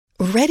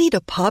Ready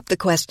to pop the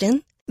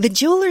question? The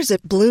jewelers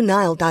at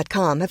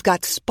BlueNile.com have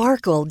got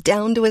sparkle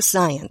down to a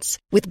science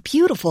with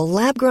beautiful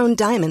lab-grown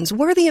diamonds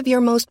worthy of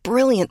your most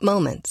brilliant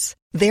moments.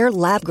 Their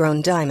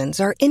lab-grown diamonds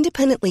are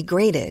independently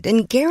graded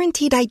and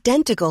guaranteed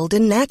identical to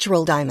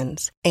natural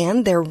diamonds,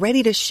 and they're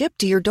ready to ship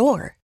to your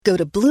door. Go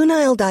to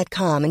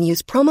BlueNile.com and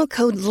use promo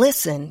code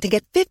LISTEN to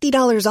get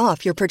 $50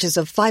 off your purchase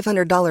of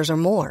 $500 or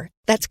more.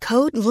 That's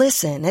code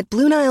LISTEN at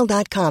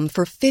BlueNile.com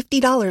for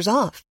 $50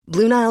 off.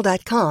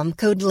 BlueNile.com,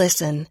 code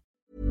LISTEN.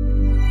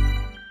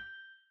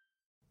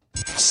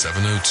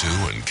 702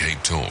 and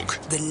Cape Talk.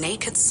 The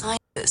Naked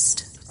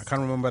Scientist. I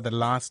can't remember the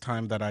last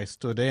time that I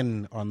stood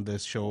in on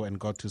this show and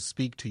got to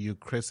speak to you,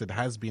 Chris. It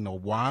has been a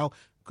while.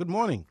 Good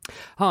morning.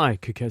 Hi,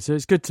 Kukeza.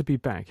 It's good to be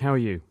back. How are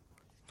you?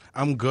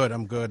 I'm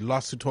good.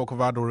 Lots to talk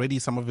about already.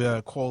 Some of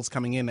the calls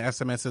coming in,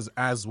 SMSs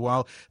as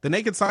well. The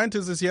Naked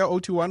Scientist is here,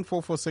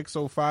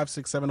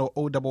 021-446-0567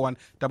 or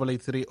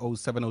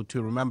 011-883-0702.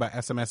 Remember,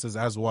 SMSs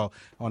as well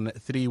on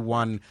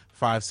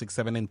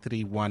 31567 and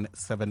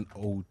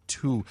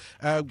 31702.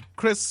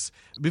 Chris,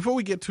 before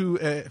we get to,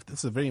 this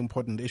is a very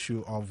important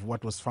issue of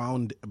what was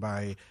found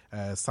by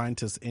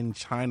scientists in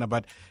China,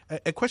 but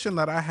a question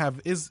that I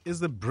have is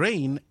the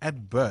brain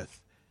at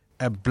birth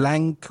a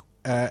blank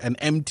an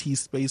empty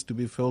space to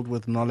be filled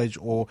with knowledge,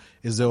 or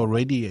is there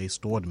already a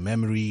stored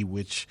memory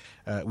which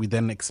we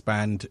then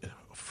expand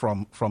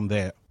from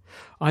there?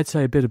 I'd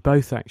say a bit of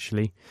both,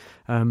 actually.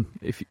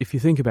 If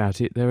you think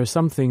about it, there are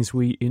some things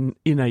we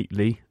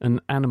innately, and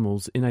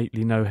animals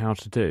innately know how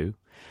to do.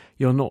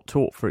 You're not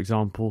taught, for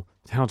example,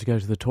 how to go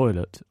to the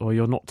toilet, or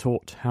you're not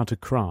taught how to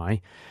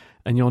cry,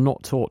 and you're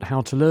not taught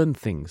how to learn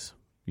things.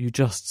 You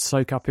just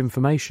soak up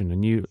information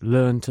and you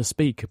learn to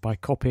speak by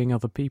copying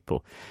other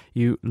people.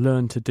 You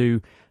learn to do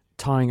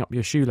tying up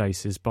your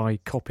shoelaces by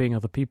copying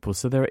other people.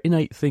 So there are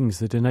innate things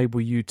that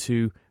enable you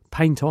to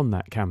paint on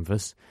that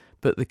canvas,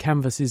 but the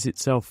canvas is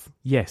itself,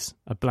 yes,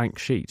 a blank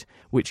sheet,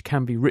 which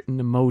can be written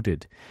and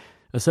moulded.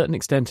 A certain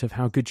extent of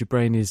how good your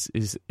brain is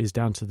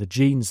down to the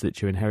genes that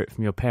you inherit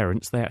from your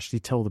parents. They actually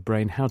tell the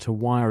brain how to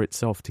wire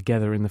itself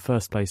together in the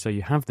first place, so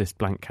you have this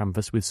blank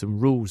canvas with some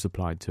rules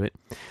applied to it.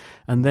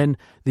 And then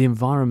the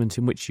environment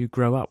in which you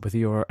grow up, whether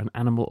you're an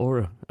animal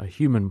or a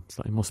human,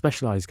 slightly more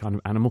specialised kind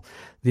of animal,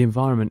 the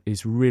environment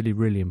is really,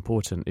 really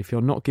important. If you're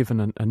not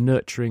given a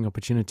nurturing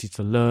opportunity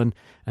to learn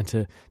and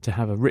to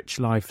have a rich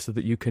life so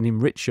that you can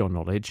enrich your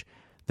knowledge,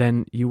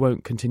 then you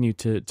won't continue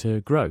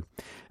to grow.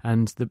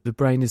 And the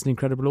brain is an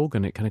incredible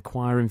organ. It can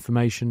acquire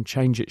information,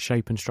 change its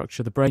shape and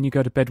structure. The brain you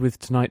go to bed with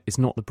tonight is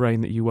not the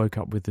brain that you woke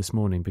up with this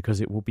morning, because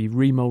it will be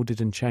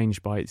remoulded and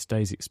changed by its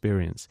day's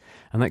experience.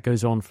 And that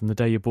goes on from the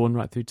day you're born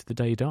right through to the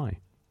day you die.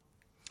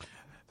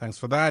 Thanks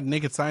for that.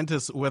 Naked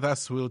Scientists with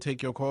us. We'll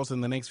take your calls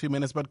in the next few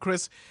minutes. But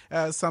Chris,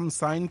 some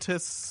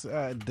scientists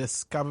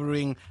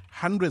discovering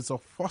hundreds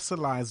of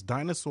fossilized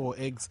dinosaur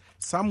eggs,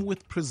 some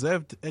with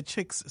preserved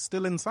chicks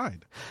still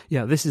inside.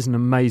 Yeah, this is an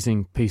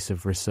amazing piece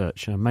of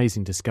research, an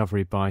amazing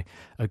discovery by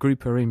a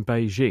group in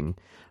Beijing.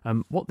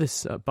 What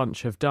this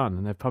bunch have done,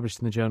 and they've published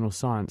in the journal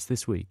Science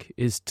this week,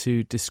 is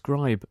to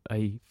describe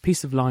a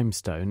piece of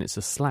limestone. It's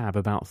a slab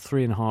about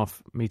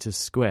 3.5 meters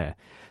square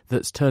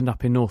that's turned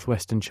up in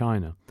northwestern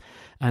China.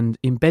 And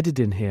embedded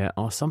in here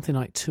are something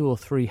like 200 or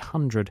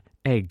 300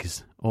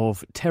 eggs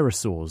of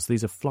pterosaurs.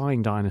 These are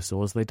flying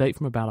dinosaurs. They date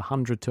from about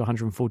 100 to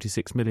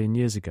 146 million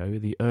years ago,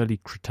 the early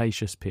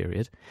Cretaceous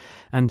period.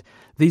 And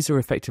these are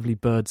effectively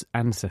birds'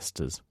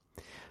 ancestors.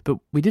 But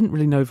we didn't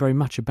really know very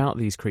much about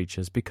these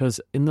creatures because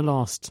in the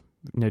last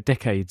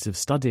decades of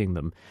studying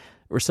them,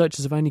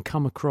 researchers have only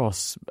come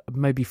across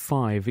maybe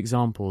 5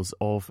 examples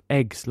of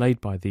eggs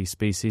laid by these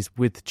species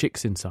with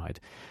chicks inside.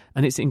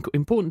 And it's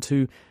important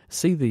to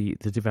see the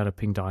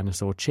developing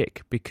dinosaur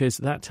chick, because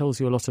that tells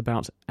you a lot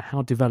about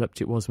how developed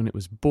it was when it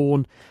was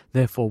born,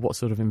 therefore what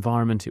sort of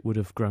environment it would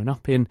have grown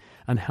up in,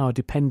 and how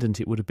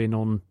dependent it would have been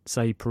on,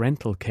 say,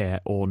 parental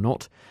care or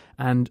not,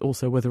 and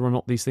also whether or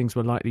not these things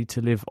were likely to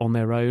live on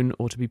their own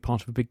or to be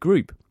part of a big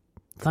group.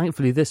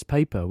 Thankfully, this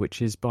paper,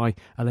 which is by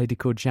a lady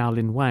called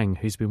Xiaolin Wang,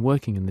 who's been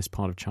working in this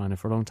part of China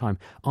for a long time,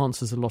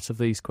 answers a lot of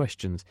these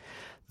questions.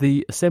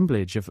 The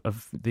assemblage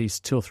of these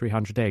 200 or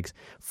 300 eggs,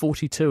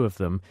 42 of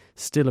them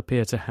still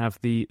appear to have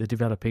the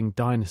developing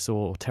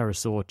dinosaur or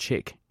pterosaur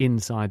chick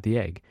inside the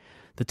egg.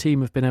 The team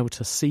have been able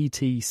to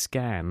CT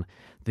scan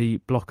the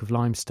block of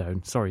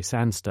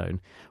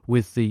sandstone,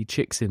 with the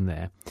chicks in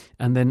there,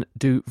 and then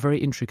do very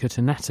intricate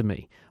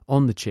anatomy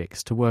on the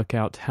chicks to work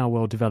out how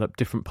well developed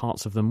different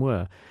parts of them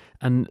were.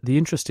 And the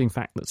interesting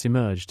fact that's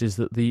emerged is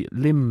that the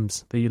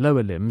limbs, the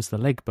lower limbs, the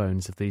leg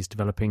bones of these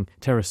developing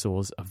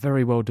pterosaurs are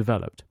very well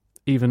developed,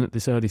 even at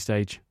this early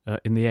stage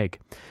in the egg,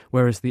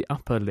 whereas the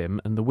upper limb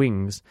and the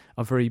wings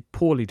are very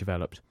poorly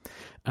developed.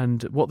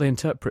 And what they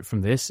interpret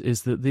from this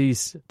is that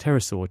these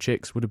pterosaur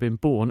chicks would have been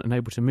born and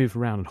able to move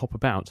around and hop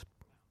about,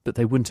 but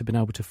they wouldn't have been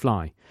able to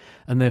fly,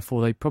 and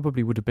therefore they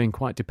probably would have been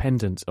quite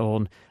dependent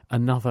on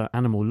another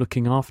animal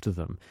looking after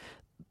them.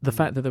 The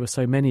fact that there were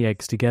so many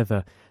eggs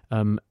together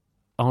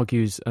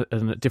argues,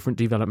 and at different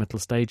developmental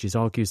stages,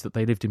 argues that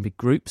they lived in big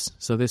groups.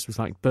 So this was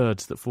like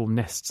birds that form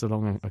nests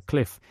along a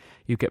cliff.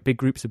 You get big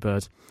groups of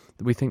birds.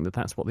 We think that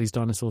that's what these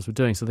dinosaurs were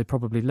doing. So they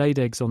probably laid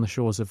eggs on the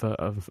shores of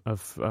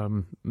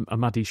a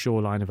muddy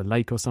shoreline of a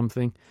lake or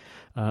something.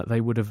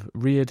 They would have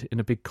reared in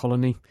a big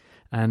colony,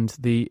 and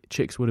the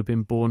chicks would have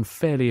been born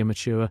fairly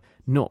immature,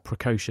 not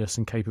precocious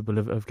and capable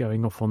of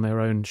going off on their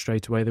own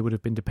straight away. They would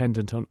have been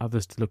dependent on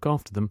others to look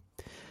after them.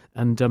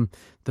 And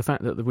the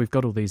fact that we've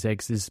got all these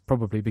eggs is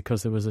probably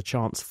because there was a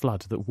chance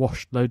flood that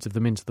washed loads of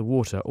them into the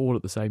water all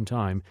at the same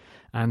time.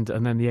 And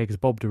then the eggs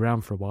bobbed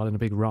around for a while in a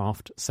big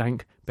raft,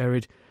 sank,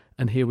 buried,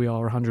 and here we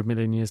are 100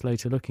 million years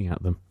later looking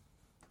at them.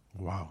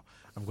 Wow.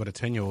 I've got a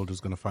 10-year-old who's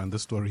going to find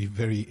this story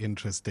very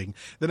interesting.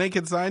 The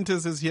Naked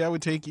Scientist is here. We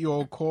take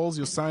your calls,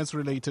 your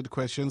science-related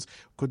questions.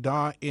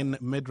 Kudar in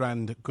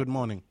Midrand, good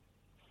morning.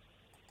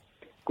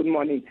 Good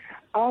morning.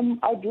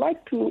 I'd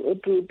like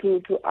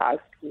to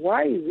ask,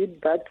 why is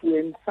it that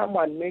when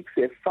someone makes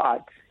a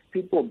fart,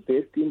 people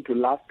burst into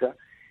laughter,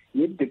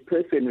 yet the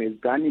person who has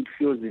done it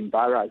feels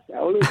embarrassed? I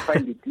always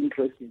find it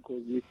interesting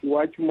because if you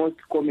watch most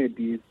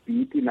comedies,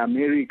 be it in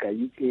America,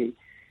 UK,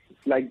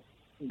 it's like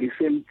the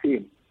same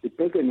thing. The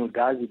person who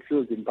does it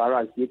feels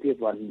embarrassed, yet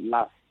everyone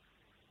laughs.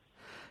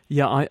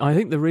 Yeah, I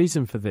think the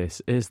reason for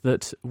this is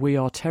that we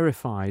are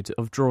terrified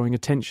of drawing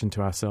attention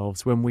to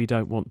ourselves when we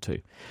don't want to.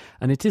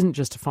 And it isn't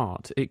just a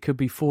fart. It could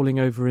be falling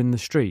over in the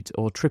street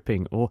or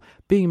tripping or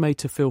being made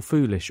to feel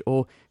foolish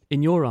or,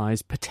 in your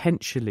eyes,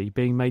 potentially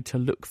being made to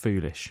look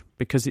foolish,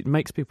 because it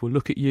makes people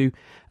look at you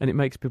and it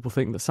makes people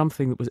think that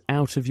something that was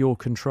out of your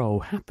control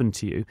happened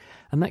to you.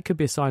 And that could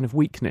be a sign of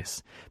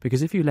weakness,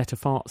 because if you let a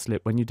fart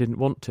slip when you didn't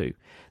want to,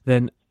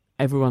 then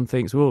everyone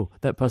thinks, well,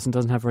 that person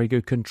doesn't have very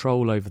good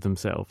control over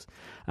themselves.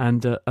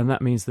 And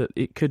that means that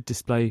it could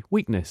display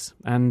weakness.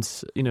 And,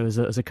 you know, as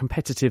a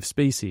competitive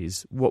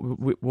species, what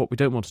we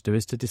don't want to do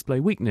is to display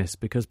weakness,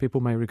 because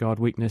people may regard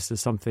weakness as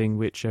something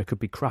which could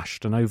be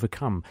crushed and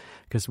overcome,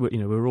 because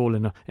we're all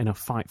in a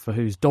fight for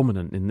who's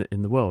dominant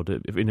in the world,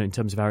 in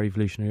terms of our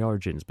evolutionary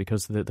origins,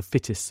 because the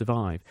fittest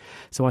survive.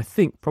 So I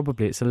think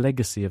probably it's a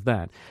legacy of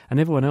that. And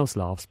everyone else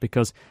laughs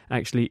because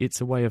actually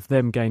it's a way of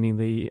them gaining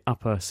the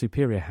upper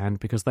superior hand,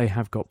 because they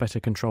have got better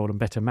control and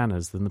better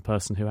manners than the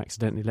person who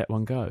accidentally let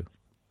one go.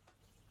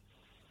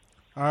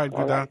 All right,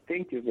 Kudar. Right,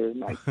 thank you very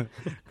much.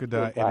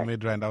 Kudar in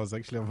Midrand. I was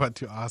actually about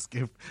to ask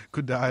if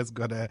Kudar has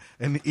got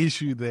an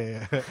issue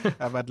there,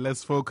 but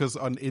let's focus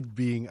on it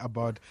being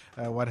about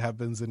what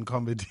happens in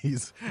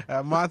comedies.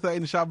 Martha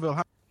in Sharpeville.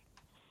 Hi.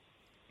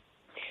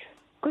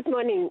 Good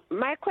morning.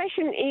 My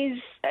question is,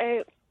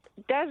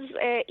 does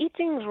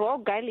eating raw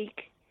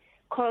garlic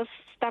cause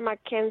stomach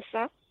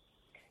cancer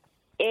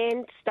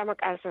and stomach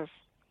ulcers?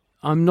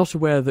 I'm not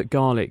aware that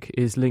garlic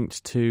is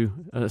linked to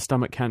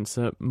stomach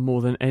cancer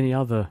more than any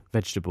other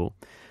vegetable.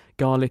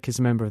 Garlic is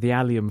a member of the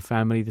allium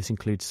family. This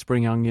includes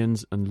spring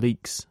onions and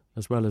leeks,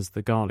 as well as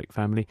the garlic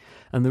family.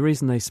 And the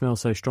reason they smell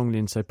so strongly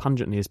and so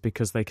pungently is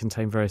because they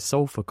contain various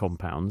sulfur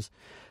compounds.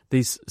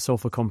 These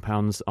sulfur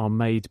compounds are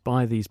made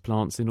by these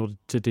plants in order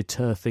to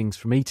deter things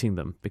from eating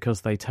them,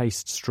 because they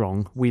taste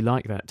strong. We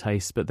like that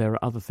taste, but there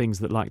are other things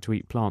that like to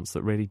eat plants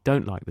that really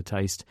don't like the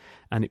taste,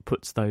 and it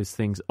puts those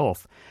things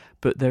off.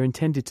 But they're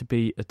intended to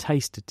be a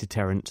taste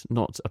deterrent,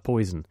 not a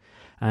poison.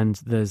 And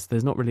there's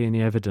not really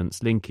any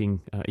evidence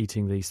linking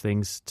eating these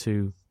things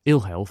to ill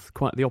health.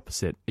 Quite the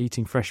opposite.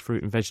 Eating fresh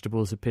fruit and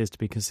vegetables appears to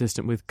be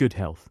consistent with good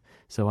health.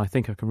 So I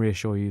think I can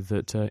reassure you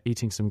that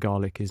eating some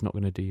garlic is not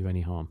going to do you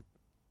any harm.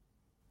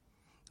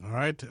 All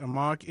right.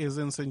 Mark is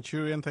in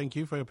Centurion. Thank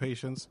you for your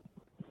patience.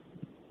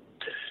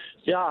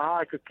 Yeah,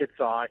 hi, good kids.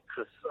 Hi,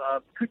 Chris.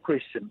 Quick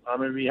question. I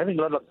mean, we're having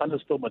a lot of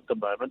thunderstorm at the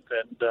moment,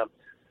 and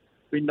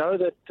we know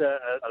that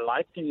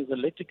lightning is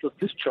electrical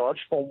discharge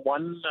from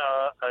one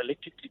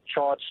electrically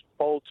charged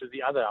pole to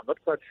the other. I'm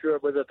not quite sure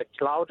whether the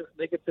cloud is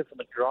negative and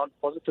the ground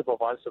positive or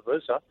vice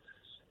versa.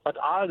 But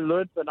I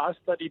learned when I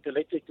studied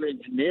electrical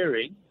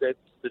engineering that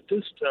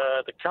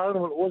the current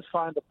will always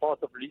find the path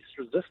of least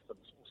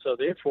resistance. So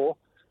therefore,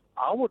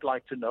 I would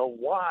like to know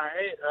why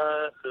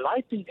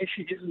lightning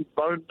actually isn't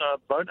bone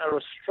arrow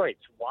straight.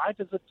 Why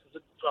does it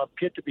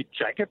appear to be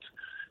jagged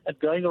and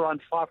going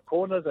around five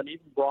corners and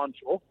even branch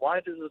off? Why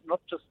does it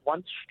not just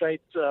one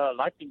straight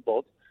lightning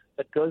bolt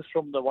that goes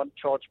from the one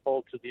charge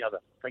pole to the other?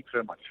 Thanks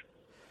very much.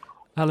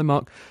 Hello,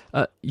 Mark.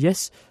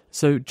 Yes,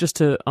 so just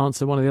to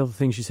answer one of the other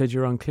things you said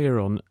you're unclear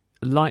on,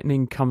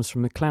 lightning comes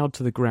from the cloud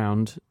to the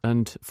ground,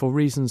 and for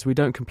reasons we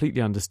don't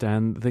completely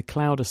understand, the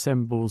cloud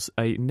assembles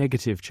a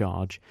negative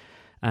charge,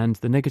 and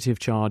the negative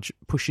charge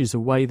pushes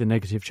away the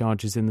negative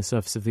charges in the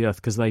surface of the Earth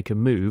because they can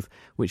move,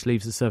 which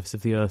leaves the surface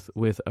of the Earth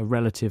with a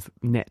relative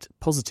net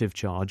positive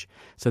charge.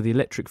 So the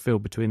electric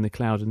field between the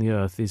cloud and the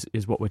Earth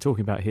is what we're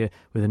talking about here,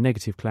 with a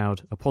negative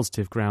cloud, a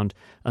positive ground,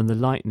 and the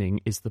lightning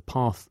is the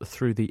path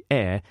through the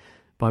air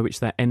by which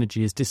that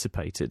energy is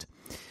dissipated.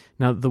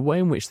 Now, the way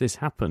in which this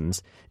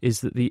happens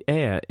is that the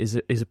air is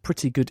a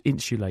pretty good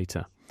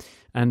insulator.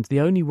 And the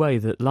only way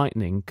that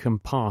lightning can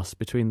pass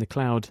between the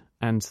cloud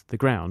and the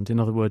ground, in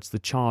other words, the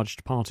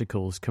charged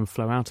particles can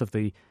flow out of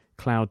the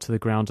cloud to the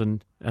ground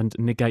and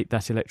negate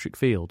that electric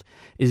field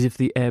is if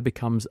the air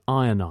becomes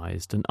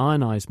ionised. And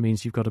ionised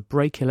means you've got to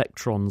break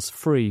electrons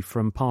free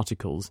from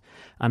particles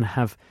and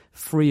have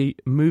free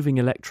moving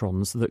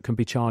electrons that can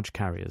be charge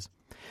carriers.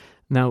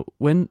 Now,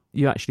 when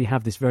you actually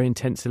have this very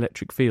intense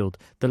electric field,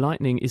 the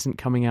lightning isn't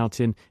coming out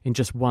in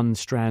just one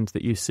strand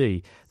that you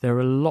see. There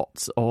are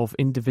lots of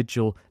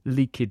individual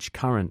leakage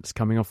currents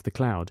coming off the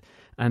cloud.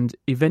 And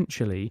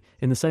eventually,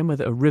 in the same way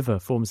that a river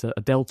forms a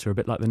delta, a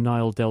bit like the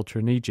Nile Delta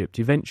in Egypt,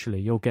 eventually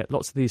you'll get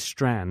lots of these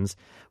strands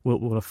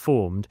will have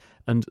formed,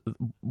 and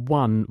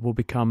one will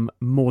become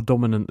more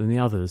dominant than the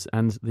others,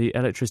 and the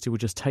electricity will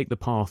just take the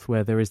path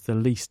where there is the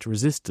least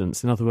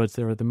resistance. In other words,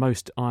 there are the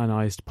most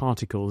ionised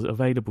particles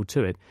available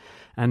to it,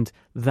 and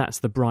that's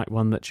the bright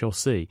one that you'll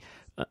see.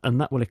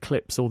 And that will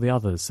eclipse all the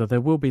others. So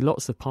there will be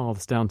lots of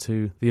paths down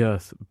to the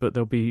Earth, but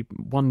there'll be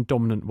one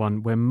dominant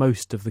one where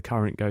most of the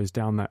current goes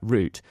down that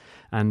route,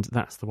 and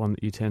that's the one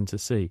that you tend to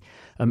see.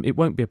 It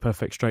won't be a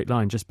perfect straight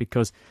line, just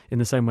because in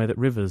the same way that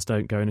rivers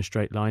don't go in a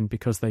straight line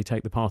because they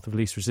take the path of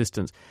least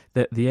resistance,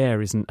 the air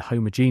isn't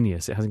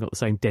homogeneous. It hasn't got the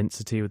same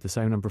density with the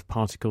same number of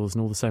particles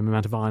and all the same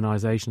amount of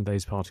ionisation of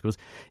those particles.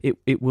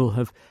 It will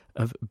have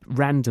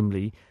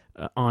randomly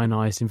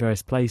ionised in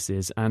various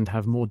places and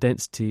have more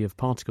density of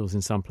particles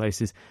in some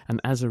places, and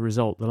as a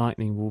result the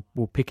lightning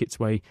will pick its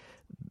way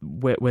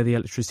where the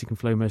electricity can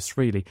flow most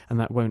freely, and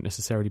that won't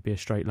necessarily be a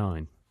straight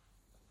line.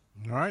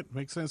 All right,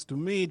 makes sense to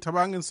me.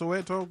 Tabang in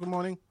Soweto, good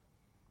morning.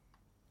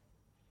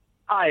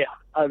 Hi,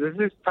 this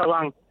is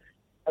Tabang.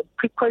 A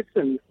quick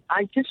question.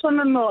 I just want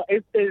to know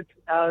if there's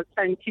a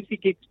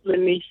scientific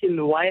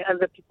explanation why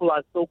other people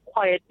are so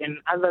quiet and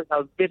others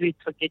are very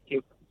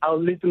talkative.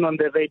 I'll listen on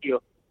the radio.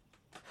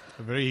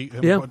 A very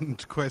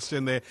important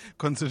question there,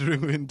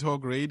 considering we're in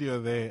talk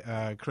radio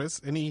there, Chris.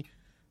 Any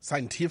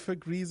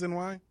scientific reason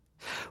why?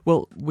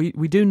 Well, we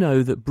do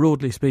know that,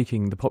 broadly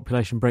speaking, the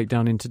population break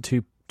down into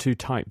two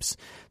types.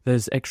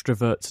 There's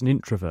extroverts and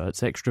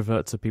introverts.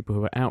 Extroverts are people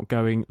who are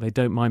outgoing. They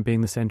don't mind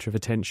being the centre of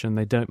attention.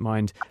 They don't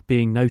mind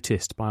being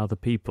noticed by other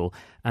people,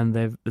 and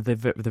they're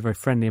very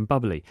friendly and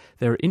bubbly.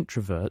 There are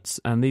introverts,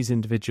 and these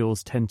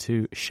individuals tend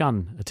to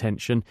shun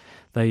attention.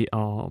 They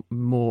are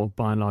more,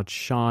 by and large,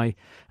 shy,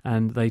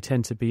 and they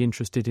tend to be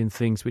interested in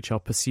things which are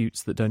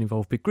pursuits that don't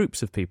involve big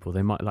groups of people.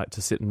 They might like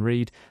to sit and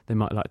read. They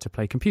might like to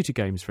play computer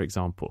games, for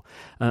example.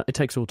 It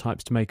takes all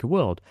types to make a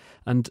world,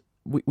 and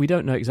we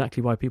don't know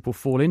exactly why people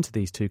fall into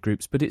these two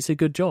groups, but it's a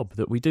good job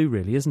that we do,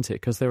 really, isn't it?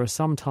 Because there are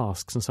some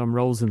tasks and some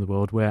roles in the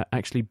world where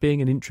actually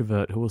being an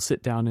introvert who will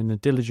sit down in a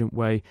diligent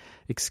way,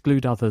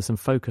 exclude others and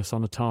focus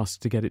on a task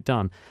to get it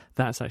done,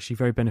 that's actually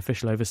very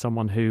beneficial over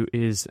someone who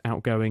is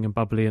outgoing and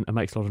bubbly and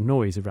makes a lot of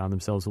noise around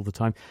themselves all the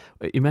time.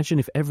 Imagine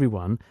if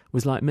everyone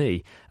was like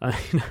me.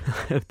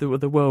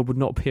 The world would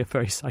not be a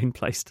very sane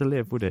place to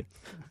live, would it?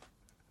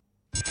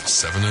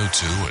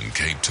 702 and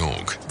Cape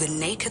Talk. The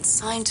Naked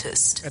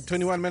Scientist. At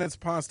 21 minutes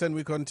past 10,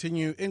 we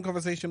continue in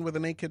conversation with the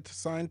Naked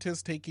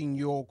Scientist, taking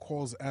your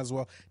calls as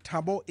well.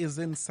 Tabo is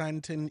in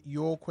Sandton.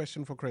 Your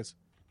question for Chris.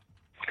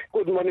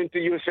 Good morning to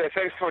you, sir.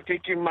 Thanks for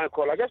taking my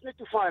call. I just need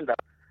to find out.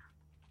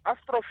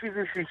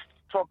 Astrophysicists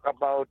talk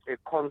about a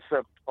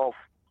concept of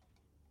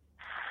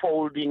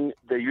folding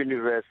the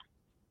universe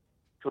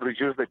to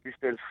reduce the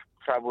distance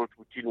traveled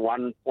between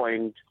one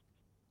point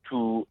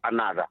to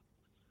another.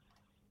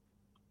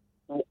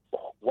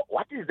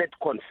 What is that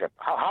concept?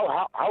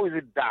 How is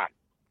it done?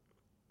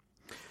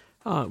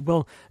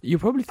 Well, you're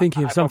probably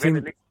thinking of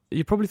something.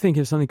 You're probably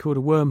thinking of something called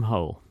a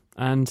wormhole.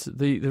 And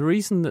the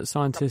reason that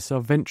scientists are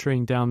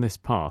venturing down this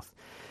path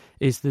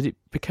is that it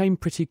became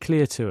pretty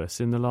clear to us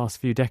in the last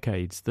few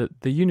decades that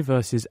the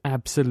universe is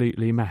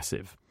absolutely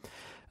massive.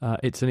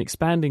 It's an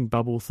expanding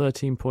bubble,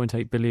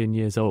 13.8 billion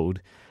years old,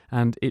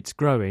 and it's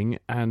growing,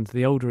 and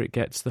the older it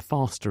gets, the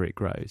faster it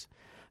grows.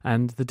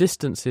 And the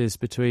distances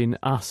between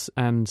us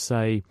and,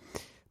 say,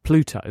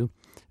 Pluto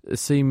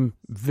seem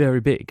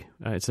very big.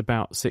 It's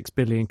about 6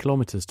 billion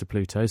kilometres to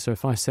Pluto. So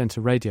if I sent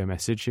a radio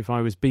message, if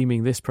I was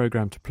beaming this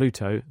programme to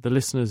Pluto, the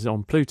listeners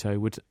on Pluto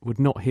would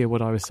not hear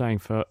what I was saying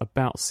for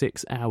about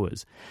 6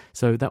 hours.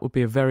 So that would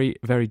be a very,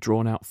 very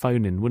drawn-out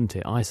phone-in, wouldn't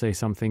it? I say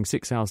something,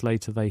 6 hours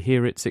later they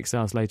hear it, 6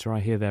 hours later I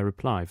hear their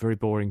reply. Very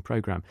boring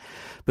programme.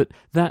 But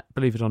that,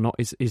 believe it or not,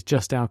 is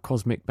just our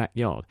cosmic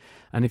backyard.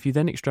 And if you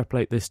then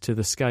extrapolate this to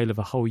the scale of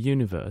a whole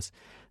universe,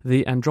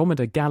 the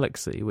Andromeda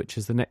Galaxy, which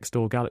is the next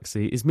door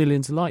galaxy, is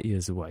millions of light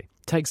years away.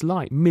 It takes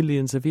light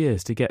millions of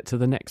years to get to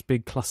the next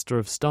big cluster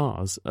of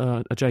stars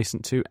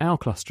adjacent to our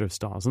cluster of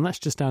stars, and that's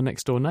just our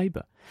next door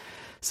neighbour.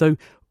 So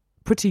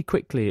pretty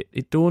quickly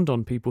it dawned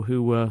on people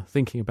who were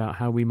thinking about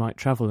how we might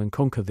travel and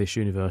conquer this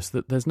universe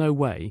that there's no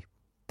way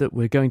that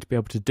we're going to be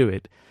able to do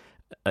it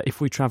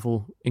if we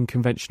travel in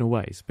conventional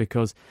ways,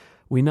 because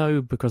we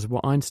know, because of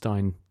what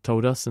Einstein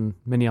told us and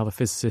many other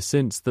physicists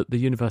since, that the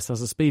universe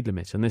has a speed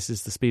limit, and this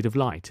is the speed of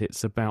light.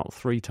 It's about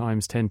 3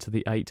 times 10 to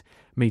the 8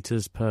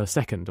 metres per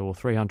second, or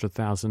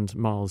 300,000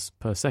 miles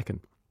per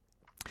second.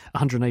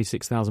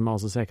 186,000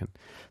 miles a second,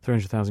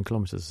 300,000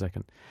 kilometres a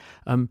second.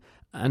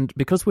 And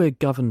because we're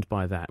governed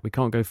by that, we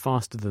can't go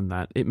faster than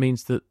that. It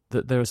means that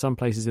there are some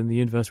places in the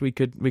universe we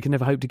could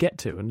never hope to get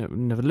to and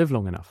never live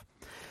long enough.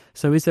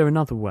 So is there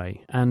another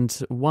way? And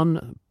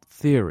one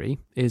theory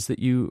is that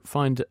you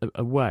find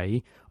a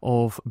way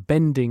of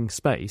bending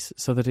space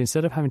so that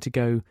instead of having to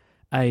go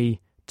A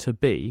to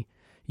B,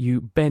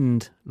 you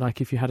bend,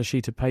 like if you had a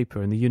sheet of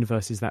paper and the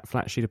universe is that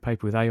flat sheet of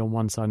paper with A on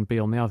one side and B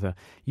on the other,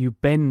 you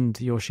bend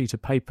your sheet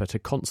of paper to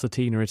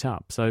concertina it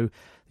up. So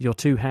your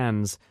two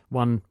hands,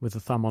 one with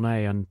the thumb on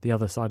A and the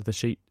other side of the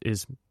sheet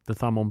is the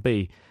thumb on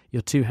B,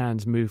 your two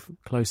hands move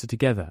closer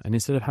together. And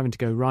instead of having to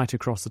go right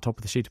across the top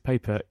of the sheet of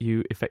paper,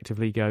 you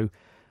effectively go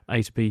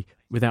A to B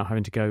without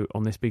having to go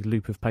on this big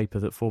loop of paper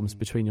that forms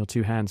between your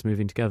two hands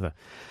moving together.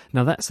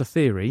 Now, that's a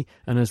theory,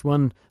 and as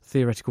one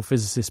theoretical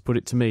physicist put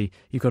it to me,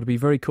 you've got to be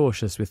very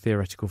cautious with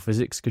theoretical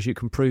physics because you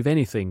can prove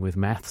anything with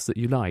maths that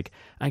you like.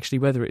 Actually,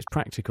 whether it's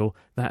practical,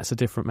 that's a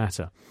different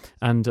matter.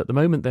 And at the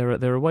moment, there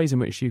are ways in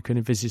which you can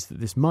envisage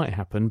that this might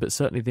happen, but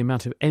certainly the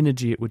amount of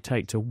energy it would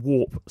take to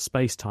warp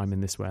space-time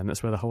in this way, and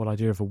that's where the whole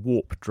idea of a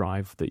warp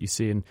drive that you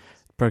see in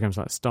programs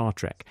like Star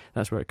Trek,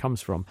 that's where it comes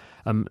from.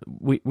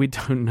 We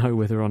don't know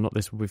whether or not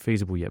this will be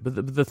feasible yet,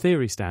 but the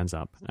theory stands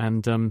up.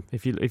 And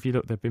if you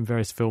look, there have been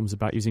various films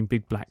about using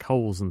big black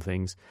holes and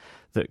things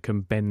that can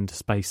bend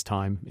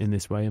space-time in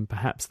this way, and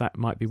perhaps that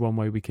might be one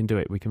way we can do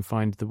it. We can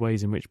find the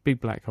ways in which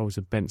big black holes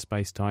have bent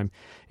space-time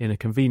in a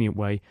convenient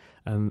way,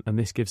 and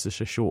this gives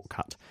us a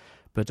shortcut.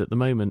 But at the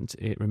moment,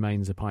 it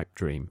remains a pipe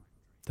dream.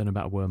 Don't know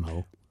about a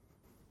wormhole.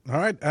 All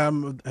right,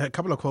 a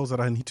couple of calls that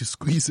I need to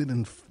squeeze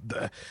in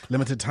the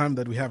limited time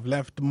that we have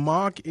left.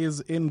 Mark is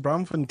in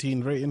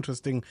Braamfontein. Very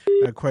interesting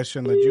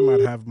question that you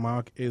might have.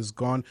 Mark is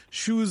gone.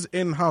 Shoes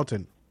in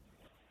Houghton.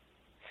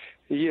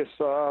 Yes,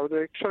 I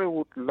actually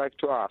would like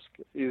to ask,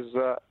 is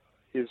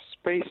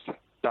space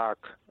dark?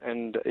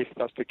 And if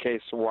that's the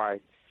case, why?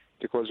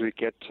 Because we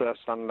get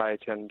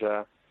sunlight and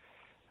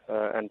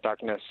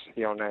darkness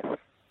here on Earth.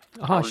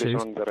 Hi,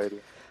 Shoes. On the radio.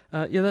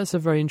 Yeah, that's a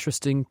very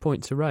interesting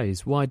point to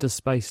raise. Why does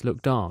space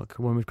look dark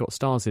when we've got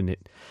stars in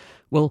it?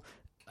 Well,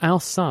 our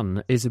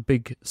sun is a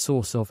big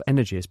source of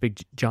energy. It's a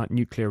big giant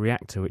nuclear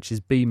reactor which is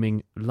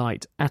beaming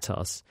light at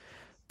us.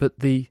 But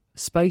the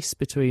space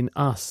between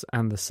us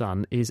and the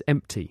sun is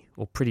empty,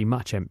 or pretty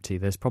much empty.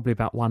 There's probably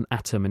about one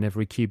atom in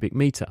every cubic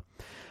metre.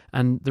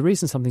 And the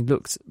reason something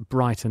looks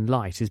bright and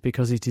light is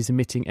because it is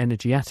emitting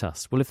energy at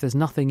us. Well, if there's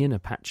nothing in a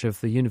patch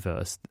of the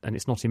universe and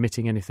it's not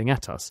emitting anything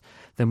at us,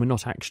 then we're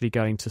not actually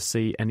going to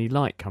see any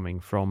light coming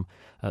from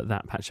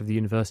that patch of the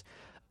universe.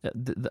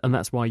 And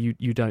that's why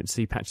you don't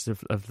see patches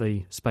of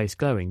the space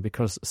glowing,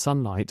 because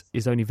sunlight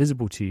is only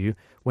visible to you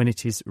when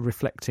it is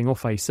reflecting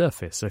off a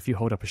surface. So if you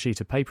hold up a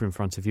sheet of paper in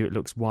front of you, it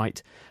looks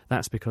white.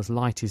 That's because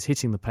light is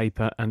hitting the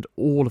paper and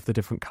all of the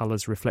different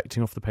colours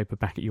reflecting off the paper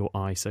back at your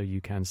eye so you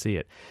can see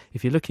it.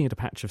 If you're looking at a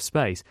patch of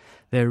space,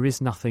 there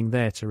is nothing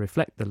there to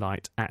reflect the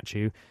light at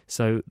you,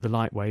 so the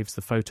light waves,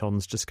 the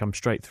photons, just come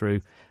straight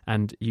through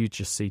and you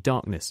just see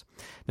darkness.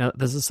 Now,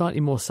 there's a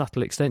slightly more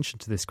subtle extension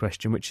to this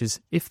question, which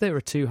is if there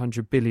are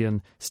 200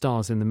 billion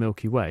stars in the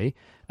Milky Way,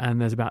 and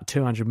there's about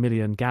 200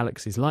 million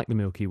galaxies like the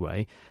Milky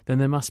Way, then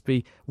there must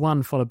be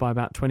one followed by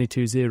about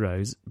 22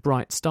 zeros,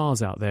 bright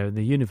stars out there in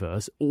the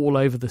universe all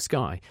over the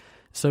sky.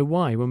 So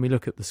why, when we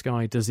look at the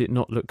sky, does it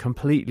not look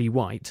completely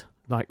white,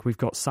 like we've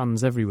got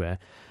suns everywhere?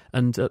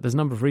 And there's a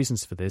number of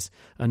reasons for this,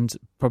 and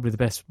probably the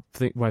best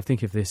way of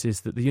thinking of this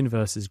is that the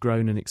universe has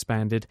grown and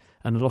expanded,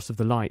 and a lot of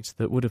the light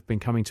that would have been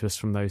coming to us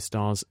from those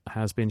stars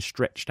has been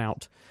stretched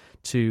out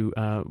to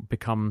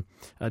become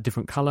a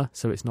different colour,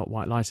 so it's not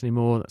white light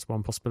anymore. That's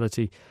one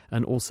possibility.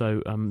 And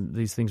also,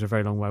 these things are a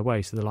very long way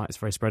away, so the light's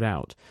very spread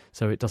out,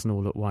 so it doesn't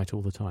all look white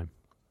all the time.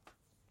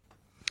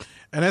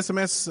 An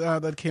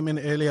SMS that came in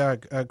earlier,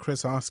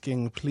 Chris,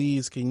 asking,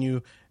 please, can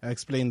you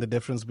explain the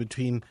difference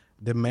between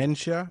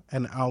dementia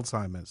and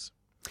Alzheimer's?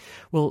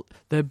 Well,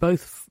 they're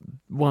both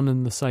one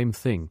and the same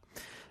thing.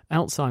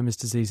 Alzheimer's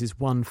disease is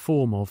one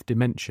form of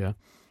dementia,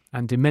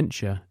 and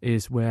dementia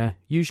is where,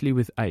 usually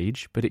with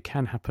age, but it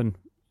can happen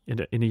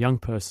in a young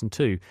person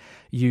too,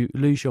 you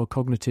lose your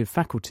cognitive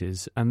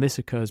faculties, and this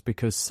occurs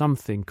because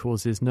something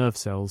causes nerve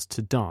cells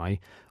to die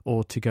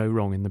or to go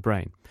wrong in the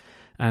brain.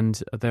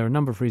 And there are a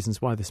number of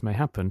reasons why this may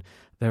happen.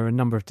 There are a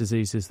number of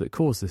diseases that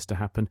cause this to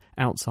happen.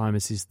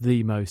 Alzheimer's is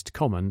the most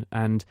common,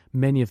 and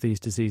many of these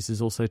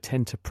diseases also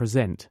tend to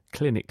present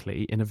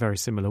clinically in a very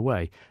similar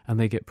way, and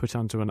they get put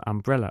under an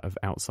umbrella of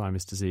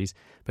Alzheimer's disease.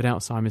 But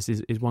Alzheimer's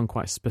is one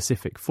quite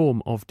specific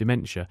form of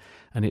dementia,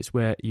 and it's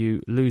where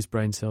you lose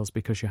brain cells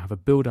because you have a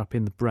build-up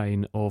in the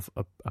brain of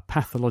a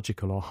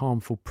pathological or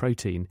harmful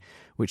protein,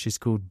 which is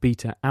called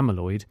beta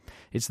amyloid.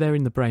 It's there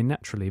in the brain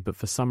naturally, but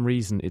for some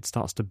reason it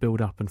starts to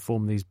build up and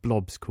form these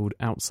blobs called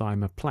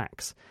Alzheimer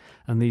plaques.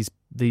 And these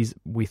these,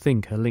 we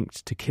think, are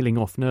linked to killing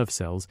off nerve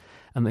cells,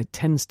 and it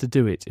tends to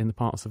do it in the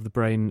parts of the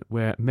brain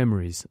where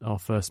memories are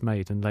first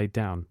made and laid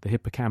down, the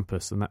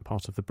hippocampus and that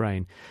part of the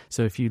brain.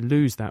 So if you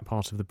lose that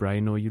part of the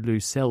brain, or you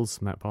lose cells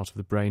from that part of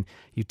the brain,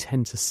 you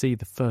tend to see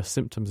the first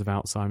symptoms of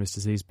Alzheimer's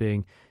disease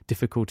being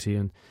difficulty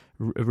in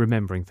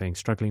remembering things,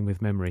 struggling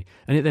with memory,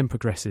 and it then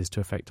progresses to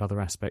affect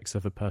other aspects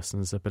of a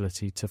person's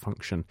ability to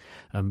function.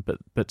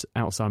 But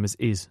Alzheimer's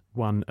is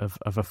one of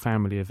a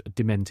family of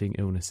dementing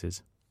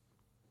illnesses.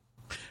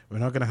 We're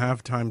not going to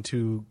have time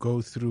to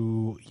go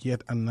through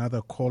yet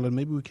another call, and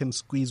maybe we can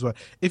squeeze one.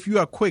 If you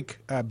are quick,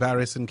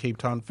 Barris in Cape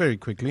Town, very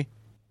quickly.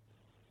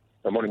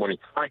 Morning.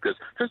 Hi, Chris.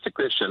 Just a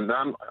question.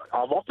 I've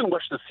often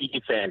watched the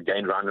CD fan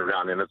going round and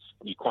round, and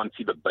you can't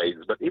see the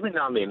blades, but every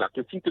now and then I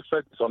can seem to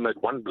focus on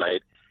that one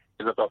blade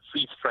as if I've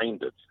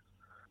freeze-framed it.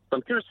 So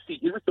I'm curious to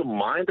see, is it your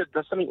mind that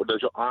does something, or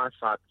does your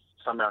eyesight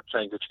somehow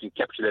change that you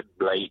can capture that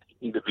blade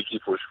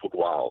individually for a short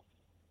while?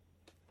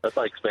 That's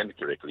how I explained it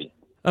correctly.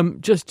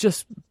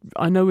 Just,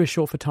 I know we're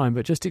short for time,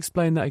 but just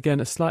explain that again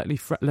at a slightly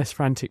less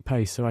frantic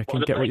pace so I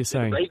can get what you're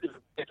saying. The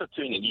blades are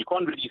turning, you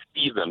can't really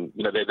see them.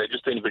 They're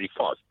just turning very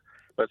fast.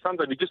 But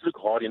sometimes you just look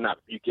hard enough,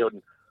 you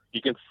can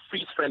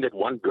freeze frame that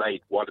one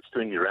blade while it's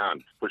turning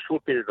around for a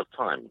short period of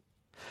time.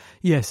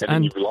 Yes, and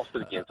then you've lost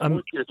it again. So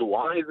I'm curious,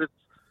 why is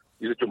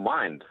it your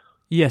mind?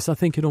 Yes, I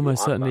think it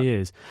almost certainly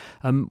is.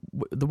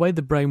 The way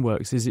the brain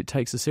works is it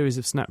takes a series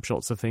of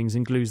snapshots of things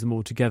and glues them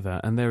all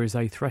together, and there is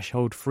a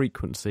threshold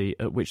frequency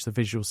at which the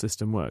visual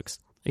system works.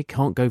 It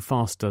can't go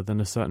faster than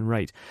a certain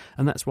rate,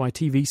 and that's why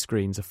TV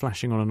screens are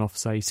flashing on and off,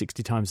 say,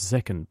 60 times a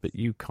second, but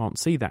you can't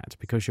see that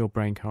because your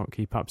brain can't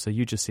keep up, so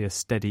you just see a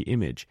steady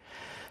image.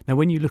 Now,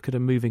 when you look at a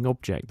moving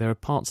object, there are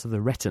parts of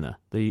the retina,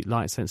 the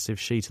light-sensitive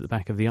sheet at the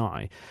back of the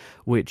eye,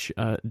 which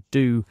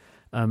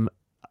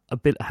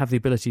have the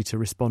ability to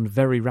respond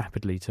very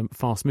rapidly to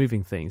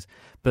fast-moving things,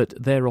 but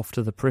they're off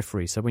to the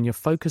periphery. So when you're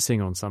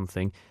focusing on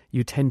something,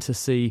 you tend to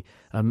see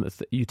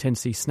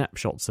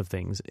snapshots of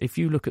things. If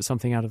you look at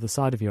something out of the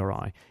side of your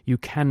eye, you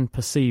can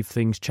perceive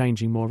things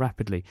changing more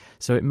rapidly.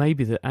 So it may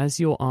be that as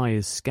your eye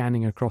is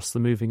scanning across the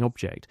moving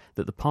object,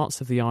 that the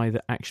parts of the eye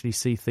that actually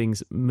see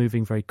things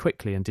moving very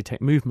quickly and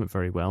detect movement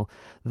very well,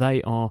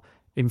 they are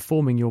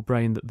informing your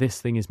brain that this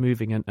thing is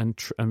moving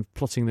and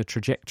plotting the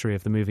trajectory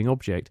of the moving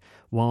object,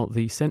 while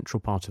the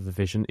central part of the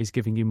vision is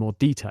giving you more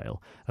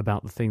detail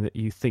about the thing that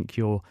you think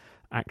you're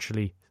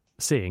actually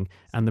seeing,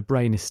 and the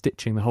brain is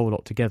stitching the whole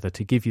lot together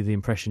to give you the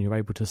impression you're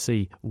able to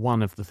see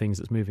one of the things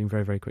that's moving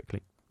very, very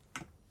quickly.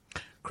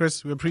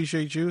 Chris, we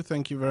appreciate you.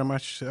 Thank you very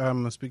much.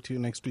 I'll speak to you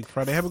next week,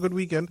 Friday. Have a good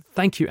weekend.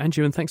 Thank you,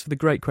 Andrew, and thanks for the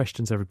great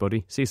questions,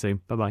 everybody. See you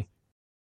soon. Bye-bye.